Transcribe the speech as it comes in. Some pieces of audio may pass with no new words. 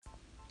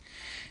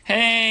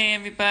Hey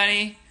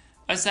everybody,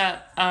 what's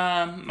up?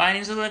 My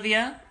name's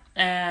Olivia,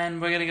 and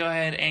we're gonna go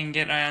ahead and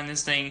get right on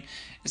this thing.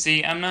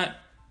 See, I'm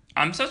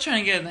still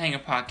trying to get the hang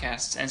of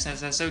podcasts, and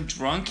since I so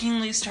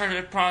drunkenly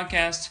started a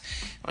podcast,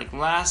 like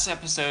last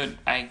episode,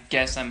 I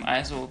guess I might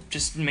as well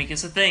just make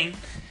this a thing.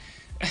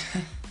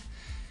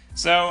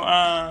 So,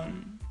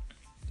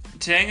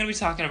 today I'm gonna be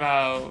talking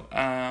about,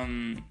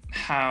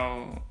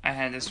 how I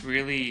had this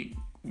really,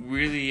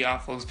 really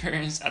awful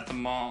experience at the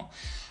mall.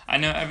 I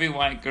know every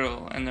white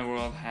girl in the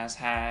world has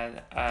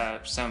had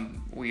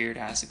some weird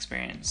ass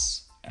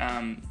experience,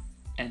 and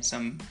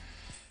some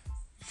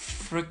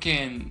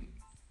freaking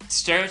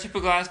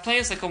stereotypical ass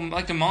place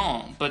like the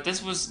mall. But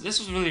this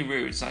was really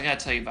rude, so I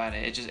gotta tell you about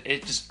it.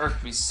 It just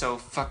irked me so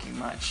fucking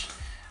much.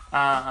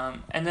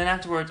 And then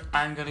afterwards,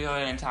 I'm gonna go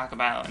ahead and talk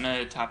about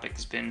another topic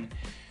that's been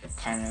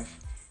kind of,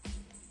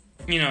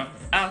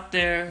 out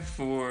there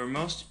for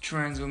most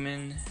trans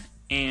women,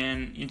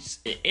 and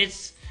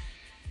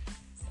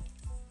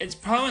it's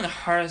probably one of the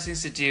hardest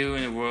things to do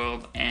in the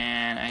world,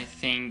 and I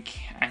think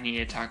I need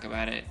to talk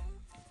about it.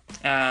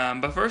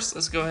 But first,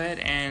 let's go ahead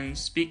and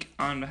speak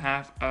on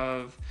behalf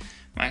of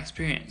my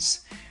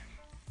experience.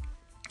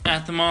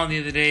 At the mall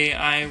the other day,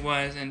 I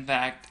was, in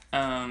fact,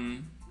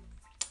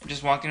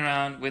 just walking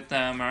around with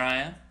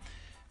Mariah,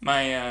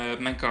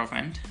 my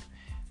girlfriend,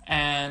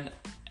 and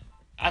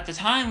at the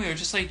time, we were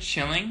just,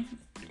 chilling,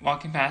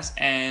 walking past,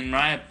 and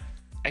Mariah,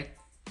 I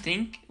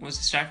think, was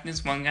distracting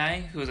this one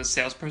guy who was a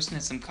salesperson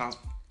at some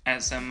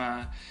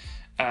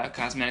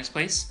cosmetics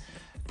place.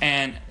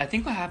 And I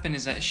think what happened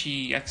is that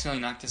she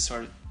accidentally knocked this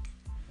sort of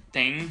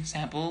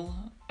sample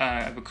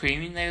of a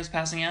cream that he was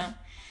passing out.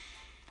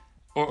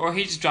 Or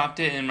he just dropped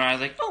it, and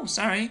Mariah's like, "Oh,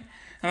 sorry."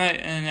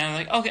 And I'm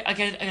like, "Okay, I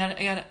got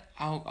it.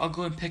 I'll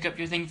go and pick up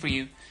your thing for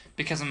you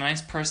because I'm a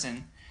nice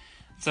person."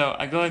 So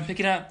I go and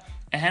pick it up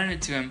and handed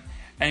it to him,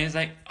 and he's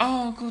like,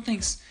 "Oh, cool,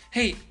 thanks.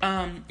 Hey,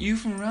 you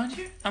from around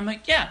here?" I'm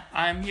like, "Yeah,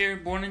 I'm here,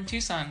 born in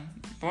Tucson,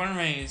 born and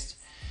raised."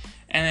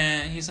 And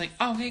then he's like,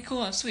 "Oh, okay,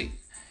 cool, that's sweet."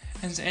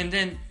 And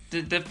then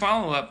the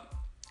follow-up,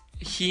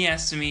 he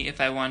asked me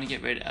if I want to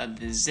get rid of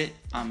the zit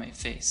on my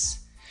face.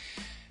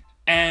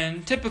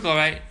 And typical,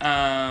 right?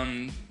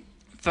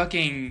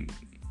 Fucking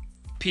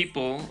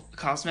people,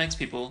 cosmetics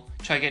people,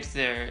 try to get to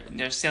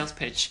their sales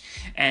pitch,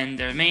 and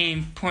their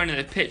main point of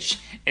the pitch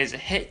is to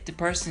hit the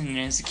person in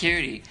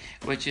insecurity,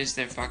 which is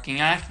their fucking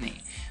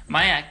acne.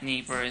 My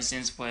acne, for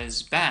instance,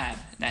 was bad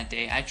that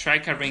day. I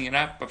tried covering it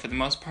up, but for the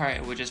most part,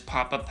 it would just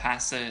pop up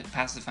past the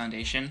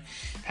foundation,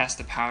 past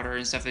the powder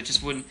and stuff. It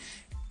just wouldn't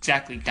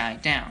exactly die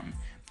down.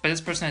 But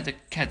this person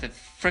had the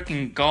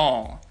freaking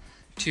gall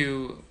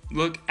to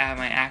look at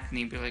my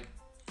acne and be like,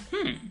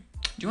 do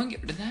you want to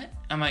get rid of that?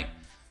 I'm like,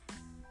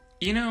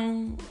 I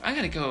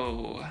gotta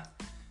go.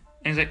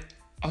 And he's like,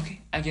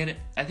 okay, I get it.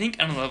 I think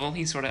on a level,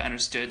 he sort of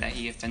understood that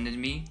he offended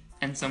me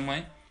in some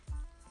way.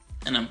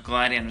 And I'm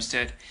glad he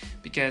understood,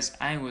 because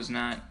I was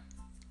not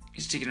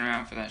sticking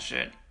around for that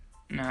shit.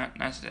 Not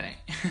today.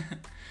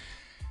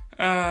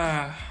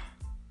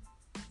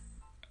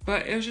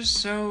 But it was just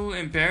so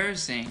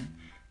embarrassing.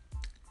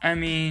 I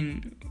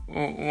mean,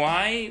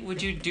 why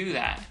would you do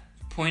that?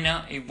 Point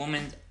out a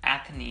woman's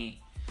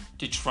acne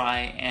to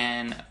try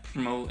and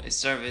promote a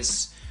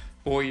service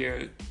or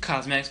your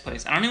cosmetics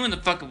place. I don't know what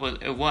the fuck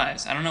it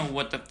was. I don't know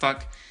what the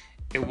fuck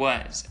it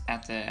was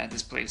at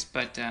this place,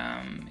 but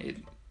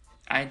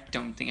I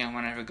don't think I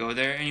want to ever go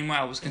there anymore.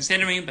 I was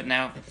considering, but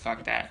now,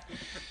 fuck that.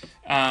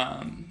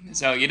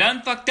 So you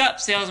done fucked up,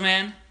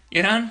 salesman.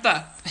 You done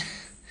fucked.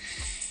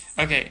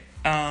 Okay,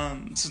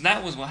 so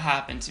that was what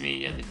happened to me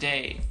the other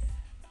day.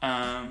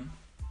 I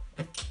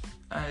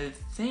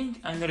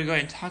think I'm gonna go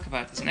ahead and talk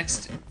about this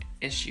next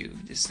issue,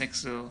 this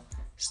next little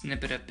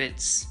snippet of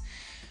bits.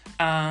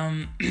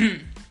 Now,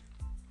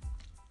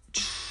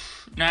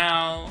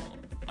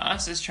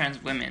 us as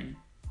trans women,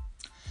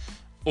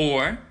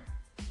 or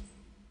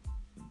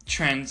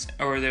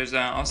there's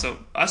also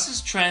us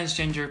as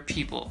transgender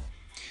people,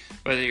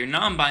 whether you're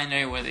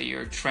non-binary, whether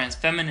you're trans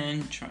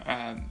feminine,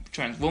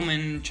 trans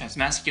woman, trans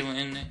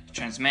masculine,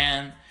 trans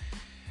man,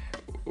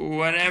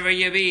 whatever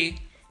you be,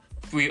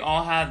 we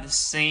all have the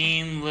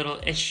same little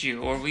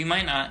issue, or we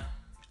might not.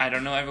 I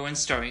don't know everyone's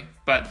story,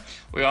 but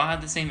we all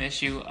have the same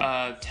issue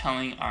of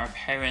telling our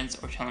parents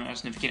or telling our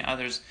significant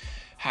others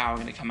how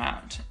we're going to come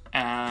out.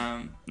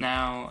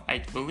 Now, I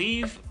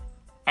believe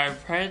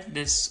I've read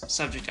this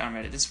subject on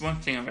Reddit. This is one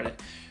thing on Reddit,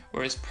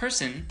 where this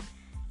person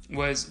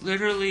was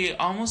literally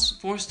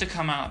almost forced to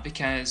come out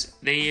because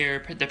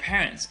their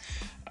parents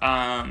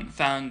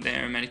found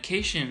their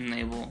medication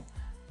label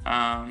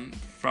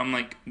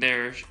from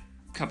their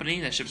company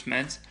that ships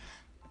meds,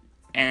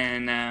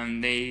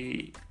 and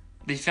they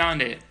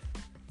found it,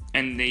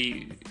 and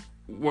they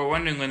were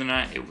wondering whether or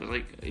not it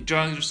was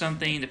drugs or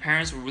something. The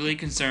parents were really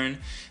concerned,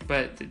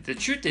 but the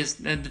truth is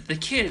that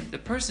the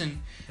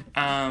person,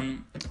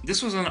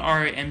 this was on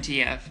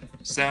RMTF,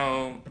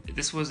 so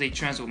this was a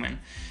trans woman.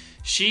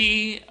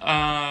 She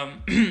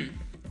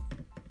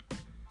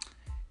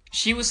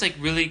she was like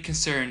really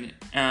concerned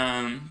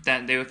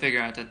that they would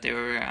figure out that they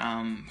were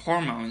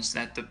hormones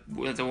that the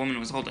woman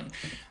was holding,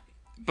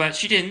 but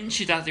she didn't.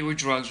 She thought they were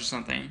drugs or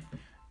something,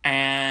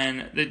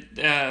 and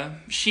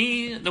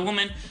the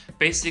woman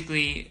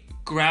basically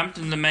grabbed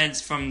the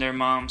meds from their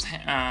mom's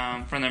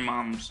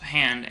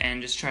hand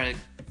and just tried to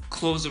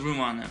close the room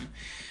on them.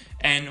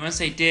 And once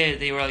they did,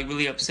 they were like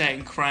really upset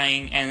and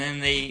crying. And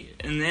then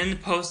in the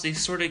post, they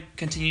sort of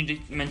continued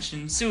to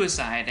mention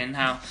suicide and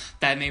how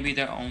that may be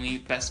their only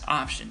best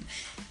option.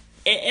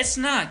 It's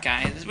not,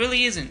 guys. It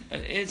really isn't.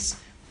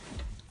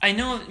 I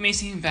know it may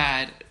seem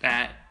bad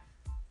that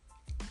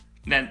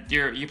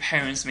your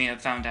parents may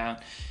have found out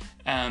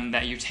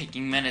that you're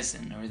taking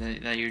medicine or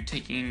that you're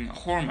taking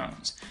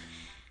hormones.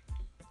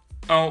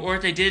 Oh, or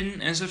if they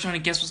didn't and still trying to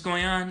guess what's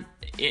going on,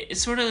 it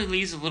sort of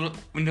leaves a little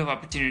window of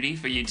opportunity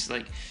for you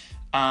to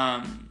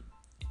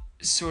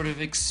sort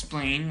of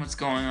explain what's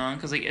going on,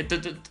 because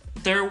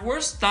their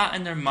worst thought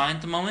in their mind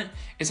at the moment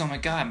is, oh my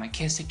god, my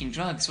kid's taking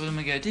drugs, what am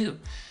I gonna do?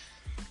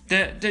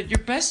 Your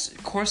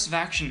best course of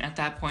action at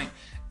that point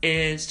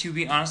is to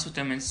be honest with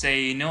them and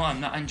say, no, I'm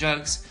not on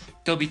drugs.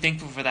 They'll be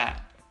thankful for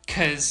that,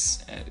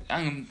 because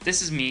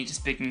this is me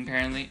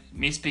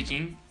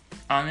speaking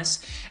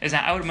honest, is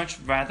that I would much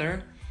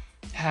rather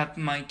have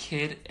my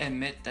kid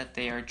admit that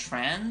they are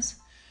trans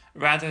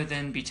rather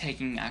than be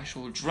taking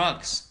actual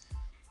drugs.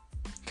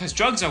 Because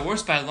drugs are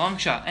worse by a long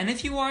shot. And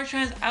if you are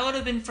trans, I would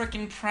have been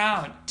freaking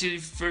proud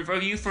for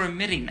you for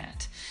admitting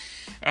that.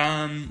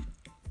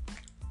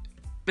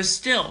 But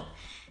still,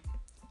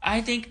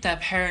 I think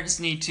that parents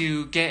need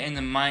to get in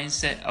the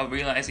mindset of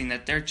realizing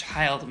that their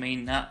child may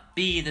not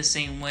be the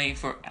same way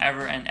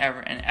forever and ever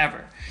and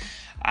ever.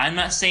 I'm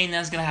not saying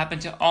that's going to happen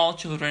to all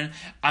children.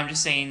 I'm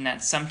just saying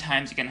that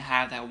sometimes you're going to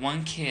have that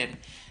one kid.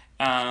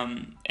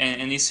 And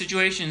in these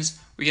situations,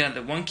 we got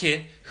the one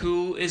kid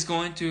who is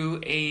going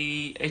through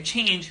a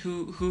change,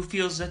 who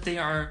feels that they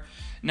are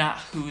not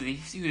who they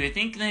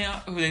think they are,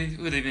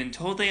 who they've been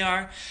told they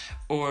are,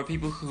 or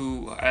people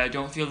who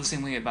don't feel the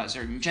same way about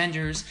certain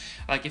genders.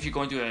 Like if you're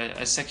going through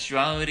a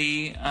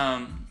sexuality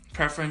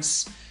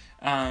preference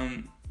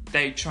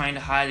that you're trying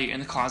to hide, that you're in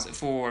the closet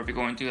for, or if you're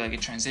going through like a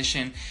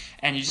transition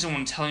and you just don't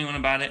want to tell anyone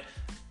about it,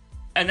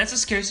 and that's a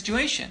scary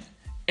situation,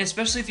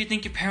 especially if you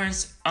think your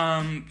parents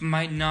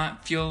might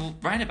not feel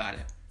right about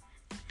it.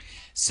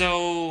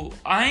 So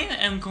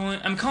I'm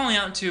calling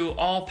out to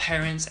all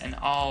parents and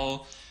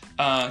all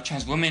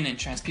trans women and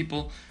trans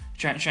people,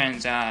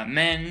 trans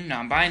men,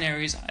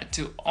 non-binaries,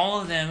 to all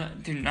of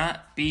them, do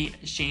not be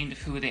ashamed of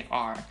who they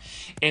are.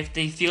 If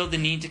they feel the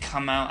need to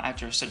come out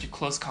after such a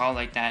close call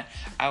like that,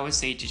 I would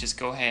say to just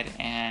go ahead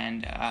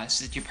and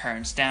sit your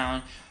parents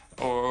down,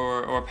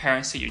 or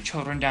parents sit your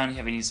children down if you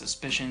have any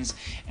suspicions,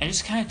 and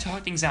just kind of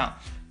talk things out.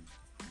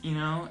 You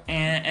know,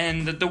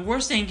 and the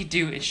worst thing you can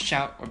do is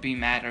shout or be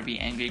mad or be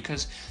angry,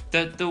 because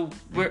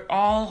we're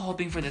all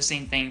hoping for the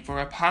same thing, for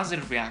a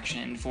positive reaction,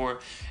 and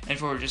for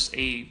just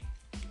a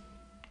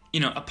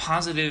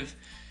positive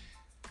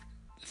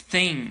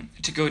thing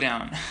to go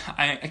down.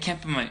 I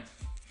can't put my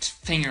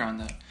finger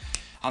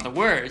on the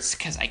words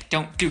because I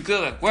don't do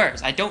good at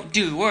words. I don't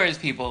do words,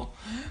 people.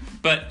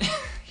 But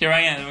here I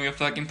am doing a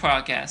fucking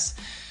podcast.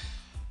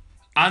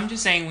 I'm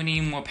just saying we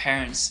need more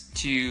parents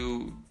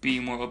to be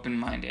more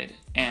open-minded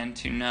and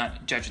to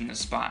not judge on the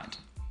spot.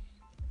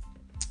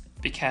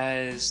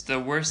 Because the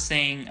worst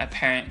thing a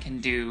parent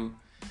can do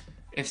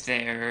if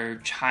their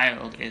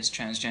child is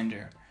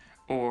transgender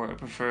or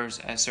prefers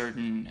a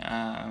certain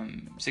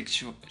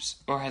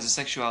or has a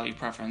sexuality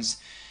preference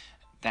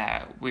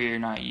that we're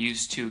not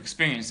used to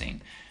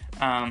experiencing,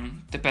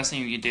 the best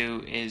thing you can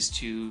do is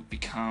to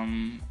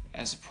become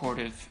a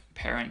supportive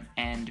parent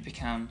and to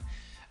become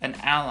an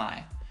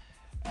ally.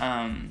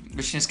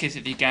 Which in this case,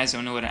 if you guys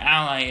don't know what an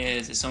ally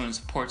is, it's someone who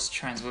supports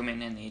trans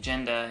women in the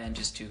agenda, and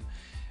just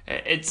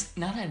it's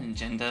not an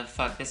agenda,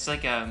 it's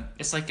like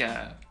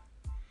a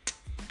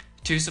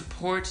to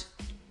support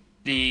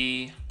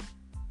the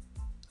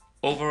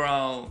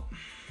overall,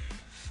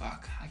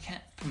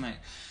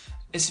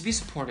 it's to be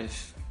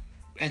supportive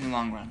in the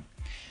long run.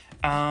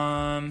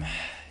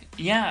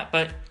 Yeah,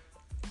 but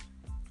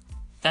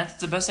that's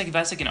the best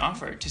advice I can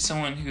offer to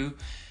someone who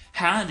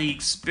had the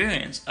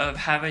experience of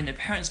having their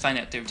parents find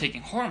out they were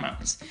taking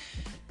hormones.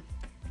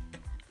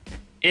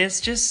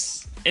 It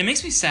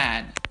makes me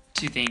sad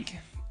to think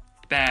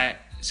that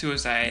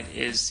suicide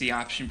is the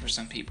option for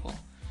some people,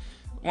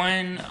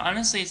 when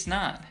honestly it's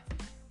not,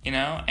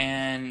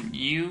 and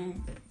you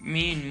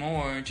mean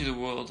more to the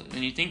world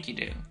than you think you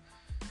do.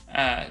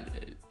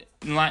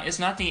 It's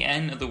not the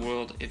end of the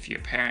world if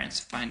your parents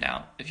find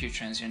out if you're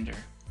transgender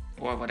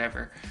or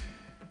whatever.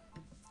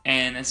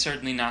 And it's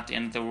certainly not the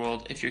end of the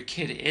world if your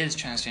kid is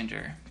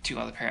transgender to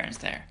all the parents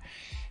there.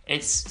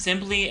 It's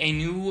simply a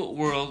new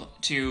world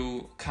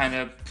to kind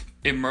of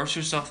immerse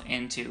yourself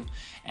into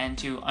and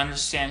to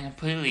understand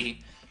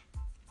completely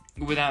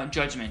without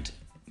judgment.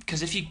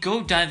 Because if you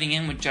go diving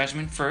in with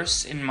judgment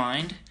first in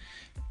mind,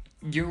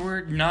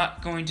 you're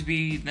not going to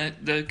be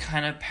the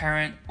kind of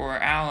parent or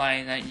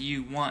ally that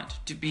you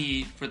want to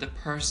be for the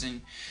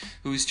person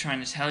who's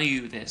trying to tell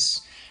you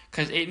this.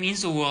 Because it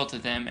means the world to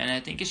them, and I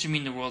think it should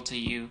mean the world to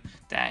you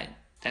that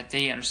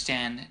they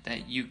understand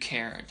that you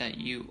care, that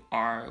you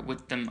are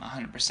with them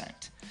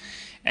 100%.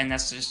 And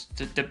that's just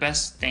the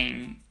best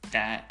thing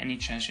that any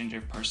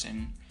transgender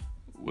person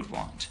would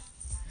want.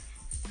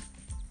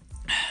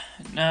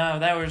 Now,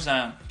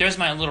 there's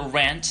my little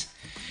rant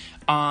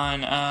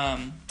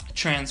on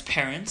trans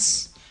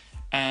parents,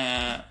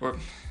 or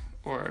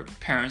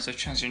parents of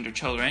transgender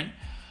children,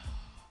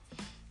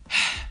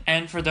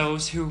 and for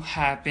those who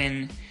have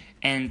been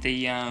in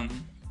the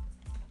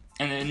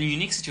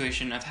unique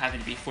situation of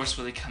having to be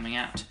forcefully coming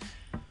out.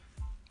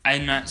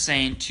 I'm not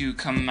saying to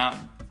come out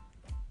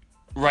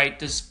right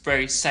this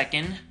very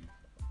second.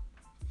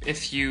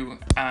 If you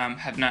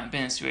have not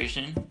been in a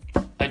situation,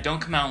 don't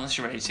come out unless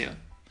you're ready to.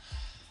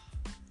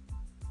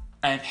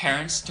 And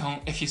parents,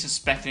 don't, if you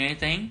suspect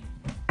anything,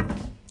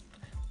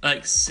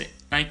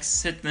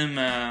 sit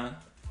them,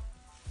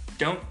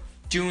 don't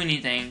do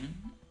anything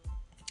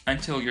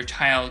until your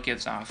child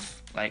gives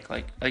off,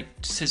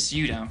 sits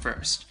you down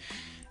first.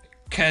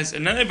 Because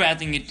another bad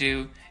thing to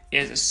do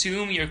is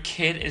assume your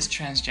kid is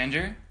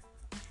transgender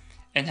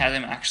and have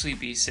them actually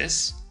be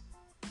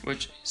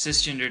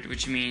cisgendered,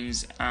 which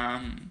means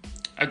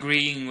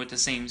agreeing with the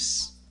same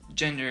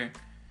gender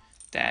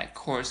that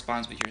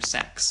corresponds with your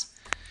sex.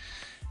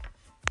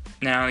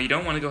 Now, you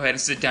don't want to go ahead and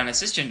sit down a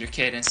cisgender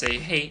kid and say,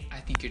 hey, I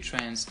think you're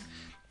trans.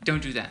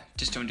 Don't do that.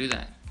 Just don't do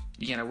that.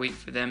 You gotta wait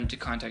for them to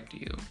contact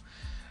you.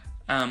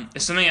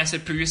 If something I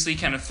said previously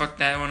kind of fucked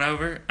that one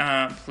over,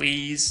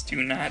 please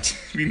do not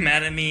be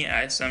mad at me.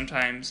 I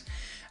sometimes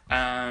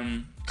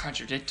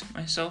contradict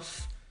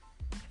myself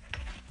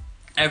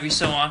every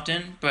so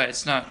often, but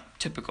it's not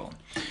typical.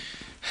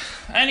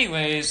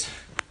 Anyways,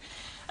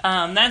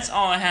 that's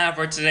all I have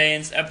for today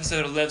in this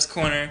episode of Lev's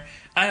Corner.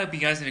 I hope you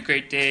guys have a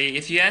great day.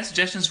 If you have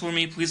suggestions for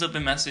me, please leave a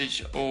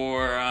message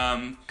or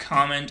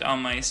comment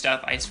on my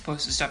stuff. I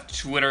posted stuff to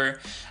Twitter.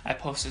 I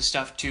posted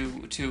stuff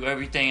to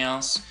everything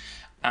else.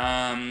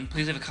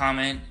 Please leave a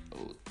comment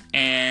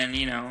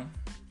and,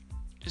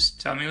 just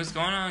tell me what's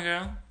going on,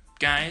 girl.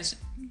 Guys,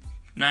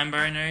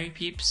 non-binary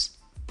peeps.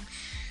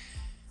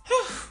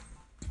 Whew.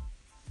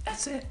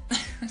 That's it.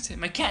 That's it.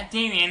 My cat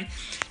Damien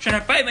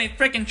trying to bite my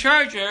freaking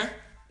charger.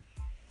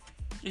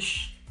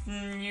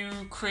 You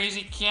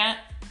crazy cat.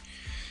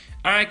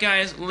 Alright,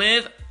 guys,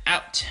 live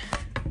out.